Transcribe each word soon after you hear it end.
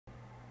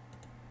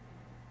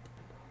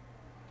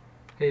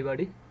Hey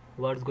buddy,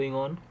 what's going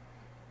on?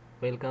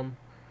 Welcome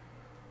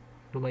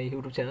to my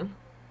YouTube channel.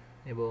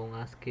 এবং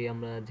আজকে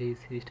আমরা যে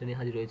সিরিজটা নিয়ে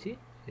হাজির হয়েছি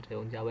সেটা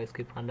এবং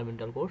জাভাস্ক্রিপ্ট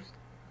ফান্ডামেন্টাল কোর্স।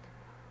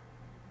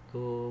 তো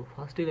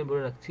ফার্স্টেই আমি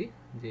বলে রাখছি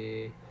যে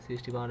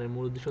সিরিজটি বানানোর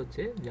মূল উদ্দেশ্য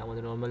হচ্ছে যে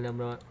আমাদের নর্মালি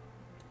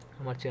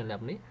আমার চ্যানেলে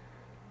আপনি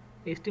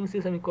HTML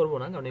সিরিজ আমি করবো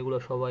না, কারণ এগুলো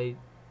সবাই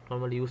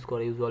নর্মালি ইউজ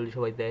করে, ইউজুয়ালি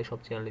সবাই দেয়, সব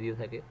চ্যানেলে দিয়ে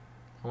থাকে।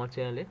 আমার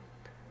চ্যানেলে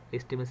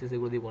HTML সিরিজ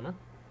এগুলো দিব না।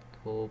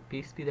 তো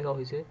পিএইচপি দেখা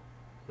হয়েছে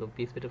এবং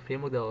পিএইচপি একটা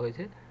ফ্রেমওয়ার্ক দেওয়া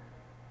হয়েছে।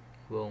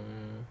 এবং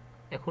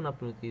এখন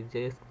আপনি যদি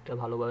জেএসটা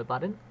ভালোভাবে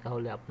পারেন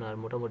তাহলে আপনার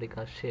মোটামুটি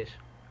কাজ শেষ।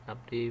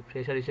 আপনি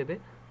ফ্রেশার হিসেবে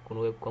কোনো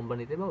ওয়েব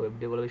কোম্পানিতে বা ওয়েব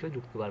ডেভেলপার হিসেবে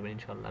যুক্ত পারবেন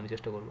ইনশাল্লাহ। আমি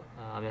চেষ্টা করবো,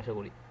 আমি আশা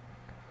করি।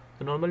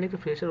 তো নর্মালি একটা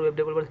ফ্রেশার ওয়েব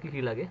ডেভেলপার কী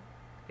কী লাগে?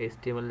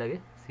 HTML লাগে,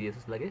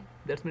 CSS লাগে,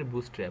 দ্যাটস মিন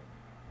বুটস্ট্র্যাপ,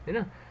 তাই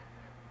না?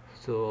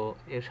 সো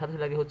এর সাথে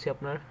লাগে হচ্ছে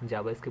আপনার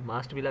জাভাস্ক্রিপ্ট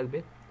মাস্ট বি লাগবে,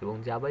 এবং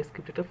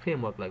জাভাস্ক্রিপ্ট একটা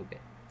ফ্রেমওয়ার্ক লাগবে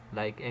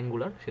লাইক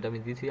অ্যাঙ্গুলার, সেটা আমি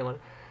দিয়েছি আমার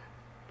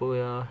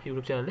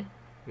ইউটিউব চ্যানেলে।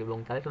 এবং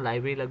তার একটা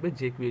লাইব্রেরি লাগবে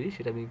jQuery,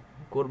 সেটা আমি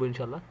করবো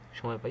ইনশাল্লাহ,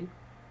 সময় পাই।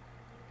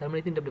 তার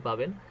মানে তিনটা আপনি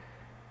পাবেন।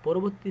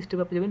 পরবর্তী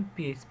স্টেপে আপনি যাবেন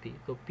পিএইচপি।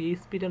 তো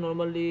পিএইচপিটা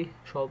নর্মালি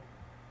সব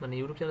মানে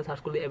ইউটিউব চ্যানেল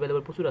সার্চ করলে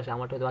অ্যাভেলেবল প্রচুর আসে,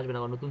 আমারটা হয়তো আসবে না,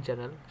 আমার নতুন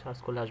চ্যানেল সার্চ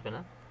করলে আসবে না।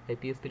 তাই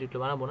পিএইচপি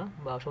টিউটোরিয়াল বানাবো না,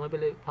 বা সময়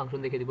পেলে ফাংশন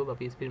দেখে দিব বা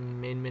পিএইচপির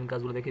মেন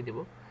কাজগুলো দেখিয়ে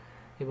দেবো।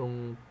 এবং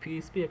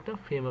পিএইচপি একটা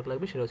ফ্রেমওয়ার্ক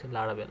লাগবে, সেটা হচ্ছে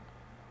লারাভেল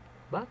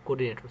বা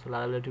কোঅর্ডিনেটর। সো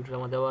লারাভেলের টিউটোরিয়াল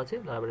আমার দেওয়া আছে,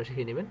 লারাভেলটা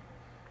শিখে নেবেন।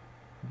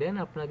 দেন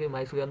আপনাকে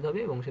মাইস্কুল জানতে হবে,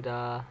 এবং সেটা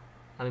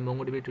আমি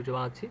মঙ্গোডিবির টিউটোরিয়াল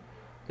বানাচ্ছি।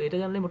 তো এটা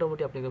জানলে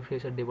মোটামুটি আপনি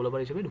ফ্রেশার ডেভেলপার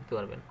হিসেবে ঢুকতে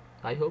পারবেন।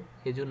 আই হোপ,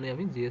 এই জন্যই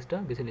আমি জিএসটা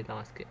বেছে নিলাম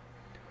আজকে।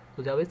 তো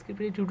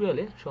জাভাস্ক্রিপ্টের এই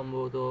টিউটোরিয়ালে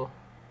সম্ভবত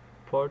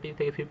 40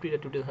 থেকে 50টা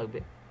টিউটোরিয়াল থাকবে,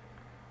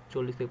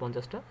 40 থেকে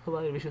 50টা, অথবা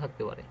এর বেশি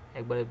থাকতে পারে।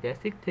 একবারে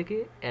বেসিক থেকে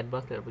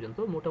অ্যাডভান্স লেভেল পর্যন্ত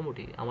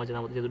মোটামুটি আমার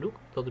জানার মধ্যে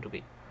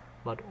ততটুকুই।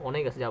 বাট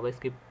অনেক আছে,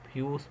 জাভাস্ক্রিপ্ট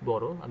হিউজ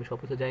বড়, আমি সব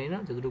কিছু জানি না,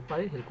 যতটুকু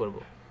পারি হেল্প করব।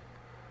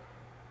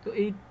 তো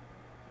এই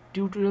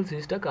টিউটোরিয়াল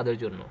সিরিজটা কাদের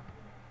জন্য?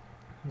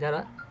 যারা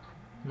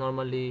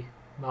নর্মালি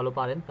ভালো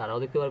পারেন তারাও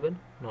দেখতে পারবেন,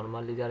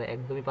 নর্মালি যারা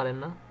একদমই পারেন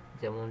না,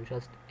 যেমন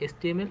জাস্ট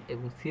HTML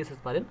এবং CSS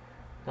পারেন,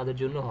 তাদের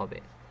জন্য হবে।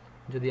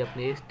 যদি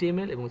আপনি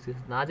HTML এবং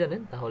CSS না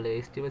জানেন তাহলে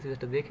HTML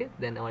CSSটা দেখে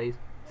দেন আমার এই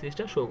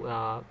সিরিজটা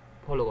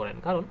ফলো করেন,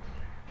 কারণ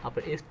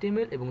আপনার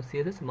HTML এবং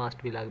CSS মাস্ট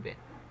বি লাগবে।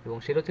 এবং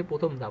সেটা হচ্ছে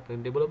প্রথম ধাপ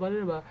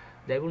ডেভেলপারের, বা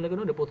যাই বলুন না কেন,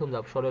 এটা প্রথম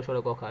ধাপ,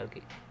 সরে কথা আর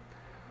কি।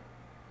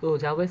 তো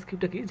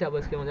জাভাস্ক্রিপ্টটা কি?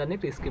 জাভাস্ক্রিপ্ট আমরা জানি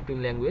একটা স্ক্রিপ্টিং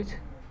ল্যাঙ্গুয়েজ,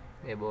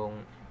 এবং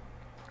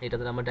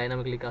এটাতে আমরা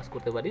ডাইনামিকলি কাজ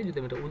করতে পারি। যদি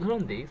আমি একটা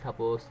উদাহরণ দিই,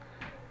 সাপোজ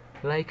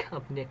লাইক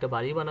আপনি একটা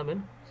বাড়ি বানাবেন।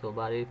 সো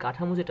বাড়ির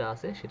কাঠামো যেটা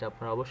আছে সেটা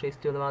আপনার অবশ্যই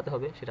HTML বানাতে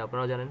হবে, সেটা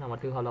আপনারাও জানেন, আমার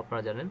থেকে ভালো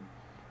আপনারা জানেন।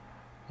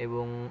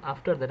 এবং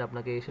আফটার দ্যাট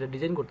আপনাকে সেটা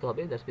ডিজাইন করতে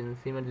হবে, জাস্ট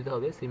সিমেন্ট দিতে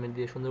হবে, সিমেন্ট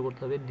দিয়ে সুন্দর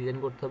করতে হবে, ডিজাইন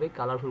করতে হবে,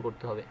 কালারফুল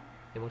করতে হবে,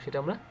 এবং সেটা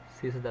আমরা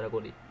CSS দ্বারা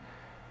করি।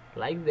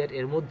 লাইক দ্যাট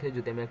এর মধ্যে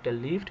যদি আমি একটা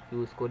লিফট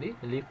ইউজ করি,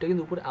 লিফটটা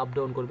কিন্তু উপরে আপ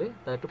ডাউন করবে,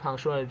 তার একটা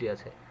ফাংশনালিটি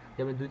আছে।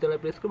 যেমন 2 তলায়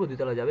প্রেস করবো, 2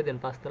 তলা যাবে, দেন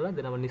 5 তলা,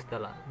 দেন আবার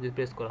নিচতলা যদি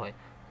প্রেস করা হয়,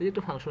 তো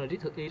একটা ফাংশনালিটি,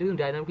 এইটা কিন্তু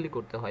ডাইনামিকলি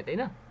করতে হয়, তাই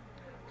না?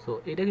 সো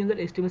এটা কিন্তু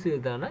HTML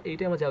সিরিজ দ্বারা না,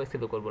 এইটাই আমরা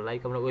জাভাস্ক্রিপ্টে করবো।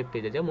 লাইক আমরা ওয়েব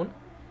পেজে যেমন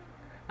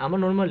আমরা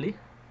নর্মালি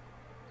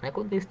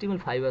এখন তো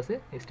HTML5 আছে,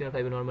 HTML5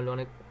 এ নর্মালি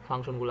অনেক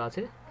ফাংশনগুলো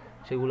আছে,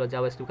 সেগুলো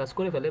জাভাস্ক্রিপ্ট কাজ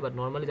করে ফেলে, বাট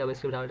নর্মালি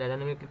জাভাস্ক্রিপ্ট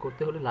ডাইনামিকলি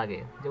করতে হলে লাগে।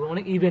 যেমন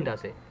অনেক ইভেন্ট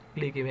আছে,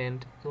 ক্লিক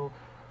ইভেন্ট, তো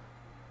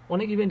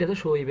অনেক ইভেন্ট আছে,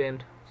 শো ইভেন্ট,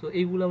 সো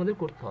এইগুলো আমাদের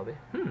করতে হবে।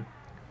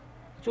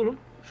 চলুন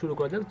শুরু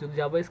করা যাক। যদি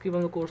জাভাস্ক্রিপ্ট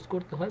আমাদের কোর্স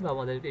করতে হয় বা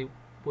আমাদের এই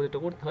প্রজেক্টটা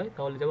করতে হয়,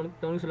 তাহলে যেমন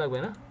তেমন কিছু লাগবে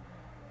না।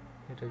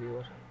 এটা কি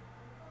আবার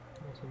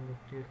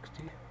txt।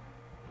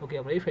 ওকে,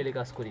 আমরা এই ফাইলে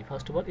কাজ করি।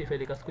 ফার্স্ট অফ অল এই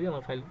ফাইলে কাজ করি,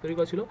 আমার ফাইল তৈরি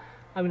করা ছিল,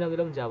 আমি নাম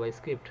দিলাম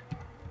জাভাস্ক্রিপ্ট।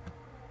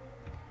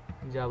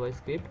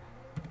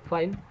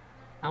 ফাইন।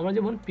 আমরা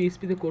যেমন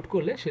পিএইচপিতে কোড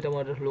করলে সেটা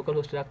আমার লোকাল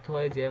হোস্টে রাখতে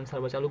হয়, জেএম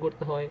সার্ভার চালু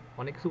করতে হয়,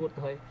 অনেক কিছু করতে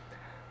হয়।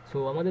 সো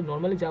আমাদের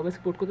নর্মালি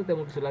জাভাস্ক্রিপ্ট কোড করতে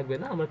তেমন কিছু লাগবে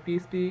না, আমরা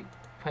পিএইচপি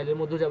ফাইলের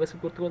মধ্যেও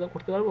জাভাস্ক্রিপ্ট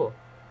করতে পারবো,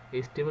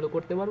 HTML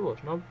করতে পারবো,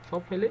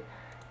 সব ফাইলে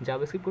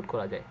জাভাস্ক্রিপ্ট কোড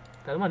করা যায়।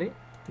 তার মানে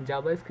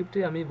জাভাস্ক্রিপ্টে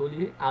আমি বলি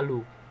আলু,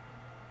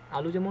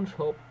 আলু যেমন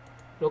সব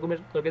রকমের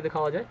তরকারিতে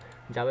খাওয়া যায়,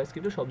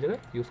 জাভাস্ক্রিপ্টও সব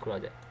জায়গায় ইউজ করা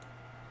যায়।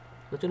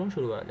 তো চলুন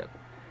শুরু করা যাক।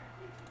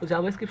 তো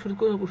জাভাস্ক্রিপ্ট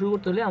শুরু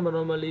করতে হলে আমরা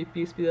নর্মালি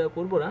পিএইচপি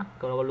করবো না,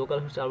 কারণ আবার লোকাল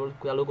সার্ভার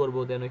চালু করবো,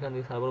 দেন ওইখান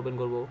থেকে সার্ভার ওপেন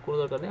করবো, কোনো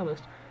দরকার নেই। আমরা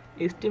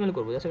HTML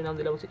করবো, জাস্ট আমি নাম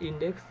দিলাম হচ্ছে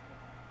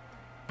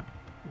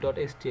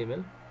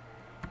index.html।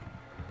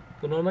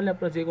 তো নর্মালি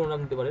আপনারা যে কোনো নাম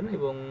দিতে পারেন,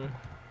 এবং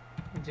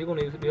যে কোনো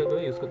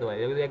ইউজ করতে পারেন।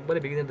 একবারে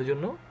বিগিনারদের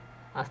জন্য,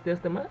 আস্তে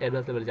আস্তে আমরা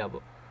অ্যাডভান্স লেভেলে যাবো,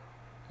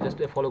 জাস্ট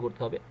ফলো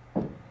করতে হবে।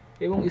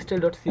 এবং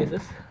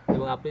style.css,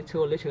 এবং আপনি ইচ্ছে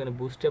করলে সেখানে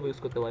বুস্ট্র্যাপ ইউজ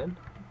করতে পারেন,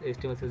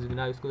 HTML যদি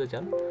না ইউজ করতে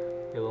চান,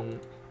 এবং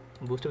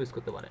বুস্ট্র্যাপ ইউজ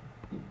করতে পারেন।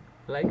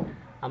 লাইক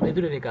আমরা এই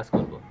দুটো নিয়ে কাজ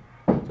করবো।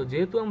 তো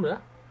যেহেতু আমরা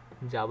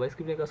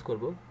জাভাস্ক্রিপ্ট নিয়ে কাজ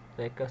করবো,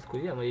 তাই এক কাজ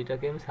করি, আমরা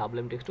এটাকে আমি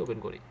সাবলাইম টেক্সট ওপেন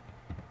করি।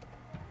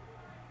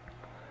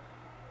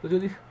 তো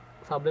যদি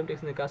সাবলাইম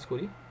টেক্সট নিয়ে কাজ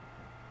করি,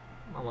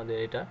 আমাদের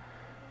এটা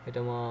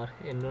আমার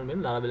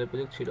এনভায়রনমেন্ট লারাভেলের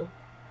প্রজেক্ট ছিল।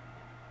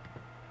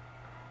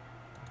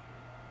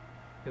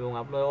 এবং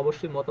আপনারা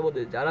অবশ্যই মতামত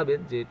জানাবেন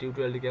যে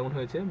টিউটোরিয়ালটি কেমন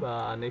হয়েছে, বা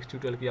নেক্সট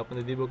টিউটোরিয়াল কি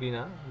আপনাদের দিব কি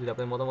না। যদি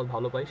আপনার মতামত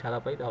ভালো পাই, সারা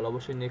পাই, তাহলে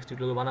অবশ্যই নেক্সট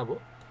টিউটোরিয়াল বানাবো,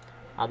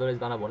 আদারওয়াইজ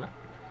বানাবো না।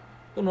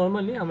 তো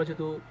নর্মালি আমরা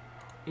যেহেতু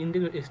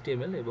ইন্টিগ্রেট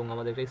HTML এবং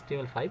আমাদের একটা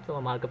HTML5 তো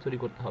আমার মার্কআপ তৈরি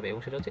করতে হবে এবং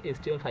সেটা হচ্ছে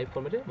HTML5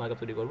 ফরম্যাটে মার্কআপ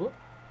তৈরি করব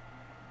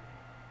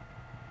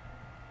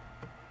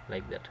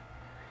লাইক দ্যাট।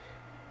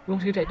 এবং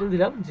সেই টাইটেল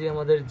দিলাম যে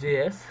আমাদের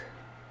JS,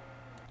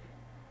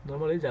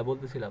 নর্মালি যা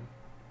বলতেছিলাম,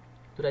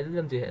 তো টাইটেল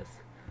দিলাম JS।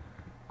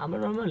 আমরা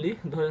নর্মালি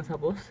ধরেন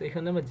সাপোজ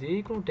এখানে আমরা যেই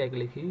কোনো ট্যাগ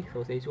লিখি,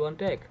 suppose H1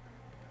 tag,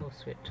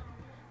 set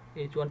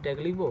H1 tag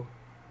লিখবো,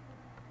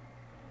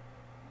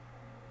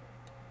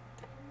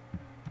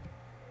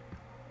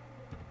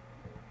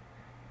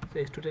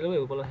 H2 ট্যাগ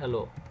লিখবো, বলো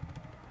হ্যালো।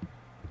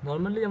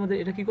 নর্মালি আমাদের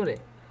এটা কি করে,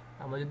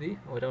 আমরা যদি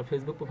ওইটা আমার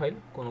ফেসবুক প্রোফাইল,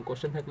 কোনো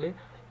কোশ্চেন থাকলে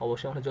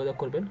অবশ্যই আমরা যোগাযোগ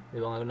করবেন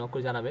এবং আমাকে নক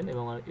করে জানাবেন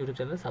এবং আমার ইউটিউব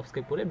চ্যানেল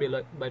সাবস্ক্রাইব করে বেল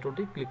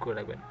বাটনটি ক্লিক করে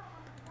রাখবেন।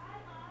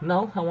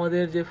 নাও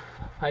আমাদের যে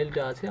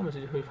ফাইলটা আছে, আমরা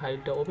যদি ওই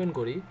ফাইলটা ওপেন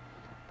করি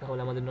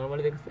তাহলে আমাদের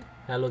নর্মালি দেখছে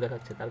হ্যালো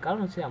দেখাচ্ছে। তার কারণ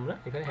হচ্ছে আমরা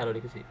এখানে হ্যালো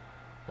লিখেছি।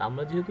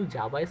 আমরা যেহেতু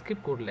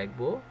জাভাস্ক্রিপ্ট কোড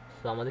লিখবো,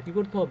 তো আমাদের কি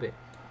করতে হবে,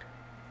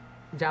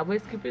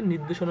 জাভাস্ক্রিপ্টের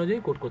নির্দেশ অনুযায়ী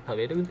কোড করতে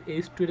হবে। এটা কিন্তু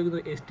H2, এটা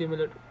কিন্তু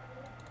HTML এর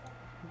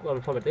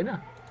ফরম্যাট, তাই না?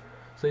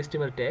 সো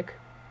HTML ট্যাগ,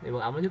 এবং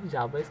আমরা যেহেতু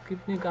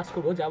জাভাস্ক্রিপ্ট নিয়ে কাজ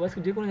করবো,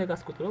 জাভাস্ক্রিপ্ট যে কোনো জায়গায়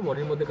কাজ করতে হবে,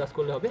 বডির মধ্যে কাজ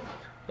করলে হবে।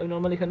 আমি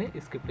নর্মালি এখানে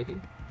স্ক্রিপ্ট লিখি,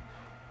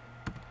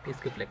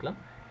 স্ক্রিপ্ট লিখলাম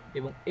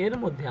এবং এর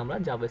মধ্যে আমরা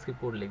জাভাস্ক্রিপ্ট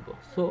কোড লিখবো।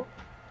 সো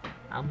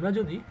আমরা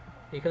যদি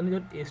এখানে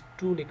যখন H2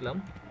 লিখলাম,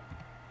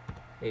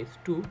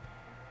 H2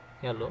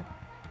 হ্যালো,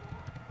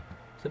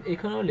 সো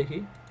এখানেও লিখি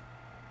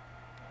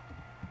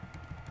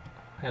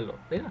হ্যালো,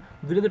 তাই না?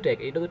 দুটো তো ট্যাগ,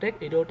 এইটাও তো ট্যাগ,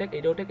 এইটাও ট্যাগ,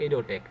 এইটাও ট্যাগ,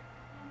 এইটাও ট্যাগ।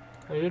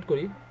 আমি রিড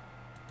করি,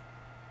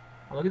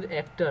 আমার কিন্তু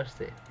একটা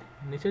আসছে,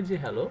 নিচের যে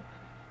হ্যালো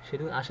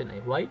সেটা আসে নাই।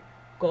 হোয়াই?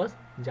 কজ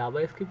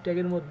জাভাস্ক্রিপ্ট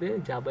ট্যাগের মধ্যে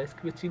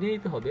জাভাস্ক্রিপ্ট চিনে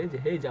নিতে হবে যে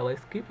হে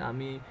জাভাস্ক্রিপ্ট,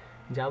 আমি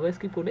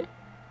জাভাস্ক্রিপ্ট কোডে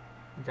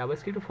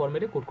জাভাস্ক্রিপ্ট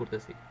ফরম্যাটে কোড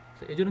করতেছি।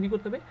 তো এই জন্য কী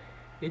করতে হবে,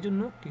 এই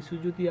জন্য কিছু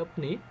যদি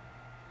আপনি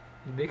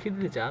দেখিয়ে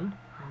দিতে চান,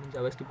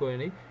 জাভাস্ক্রিপ্ট করে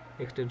নেই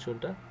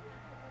এক্সটেনশনটা,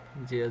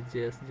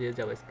 যে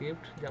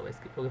জাভাস্ক্রিপ্ট,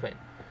 ওকে ফাইন।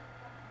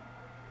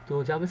 তো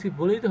জাভাস্ক্রিপ্ট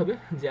বলে দিতে হবে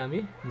যে আমি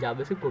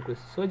জাভাস্ক্রিপ্ট কোড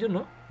করছি। সো এই জন্য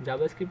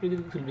জাভাস্ক্রিপ্টে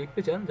যদি কিছু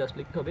লিখতে চান, জাস্ট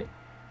লিখতে হবে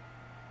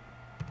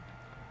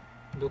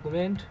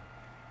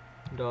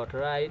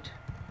document.write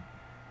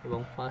এবং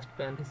ফার্স্ট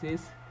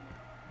প্যারেনথেসিস,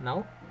 নাও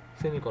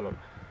সেমিকলন।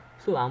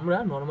 সো আমরা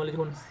নর্মালি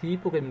যখন সি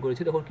প্রোগ্রামিং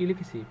করেছি তখন কী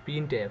লিখেছি,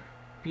 printf,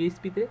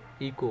 PHP-তে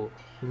ইকো,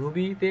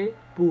 রুবিতে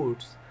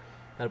পুটস,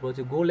 তারপর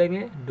হচ্ছে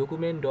গোল্যাংয়ে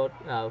document dot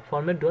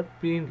format dot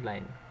print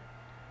line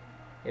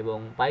এবং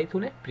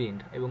পাইথনে প্রিন্ট।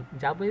 এবং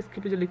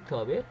জাভাস্ক্রিপ্টে যে লিখতে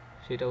হবে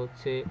সেটা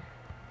হচ্ছে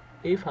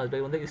এই ফার্স্ট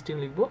ব্র্যাকেটের মধ্যে স্ট্রিং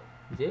লিখবো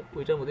যে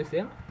ওইটার মধ্যে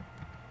সেম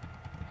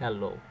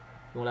হ্যালো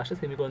এবং লাস্টে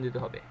সেমিকলন দিতে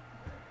হবে।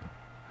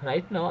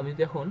 রাইট নাও আমি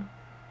যদি এখন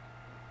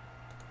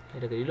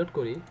এটাকে রিলোড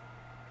করি,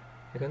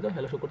 এখানে তো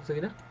হ্যালো শো করতেছে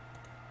কিনা,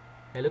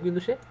 হ্যালো কিন্তু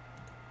সে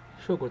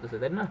শো করতেছে,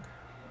 তাই না?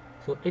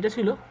 সো এটা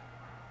ছিল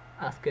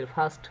আজকের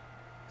ফার্স্ট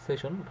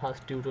সেশন,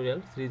 ফার্স্ট টিউটোরিয়াল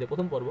সিরিজের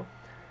প্রথম পর্ব।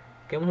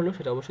 কেমন হলো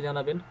সেটা অবশ্যই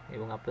জানাবেন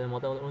এবং আপনাদের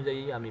মতামত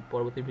অনুযায়ী আমি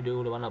পরবর্তী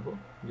ভিডিওগুলো বানাবো।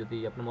 যদি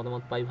আপনার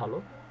মতামত পাই ভালো,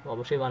 তো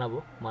অবশ্যই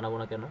বানাবো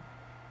না কেন।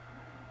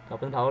 তো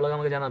আপনাদের ভালো লাগে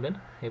আমাকে জানাবেন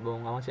এবং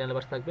আমার চ্যানেলের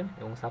পাশে থাকবেন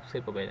এবং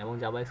সাবস্ক্রাইব করবেন। এবং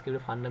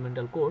জাভাস্ক্রিপ্টের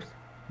ফান্ডামেন্টাল কোর্স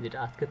যেটা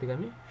আজকে থেকে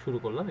আমি শুরু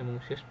করলাম এবং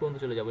শেষ পর্যন্ত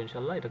চলে যাবো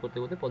ইনশাল্লাহ। এটা করতে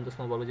করতে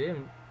 50তম পর্বে যেয়ে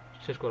আমি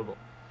শেষ করব।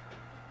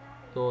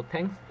 তো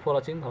থ্যাংকস ফর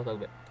ওয়াচিং, ভালো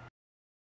থাকবেন।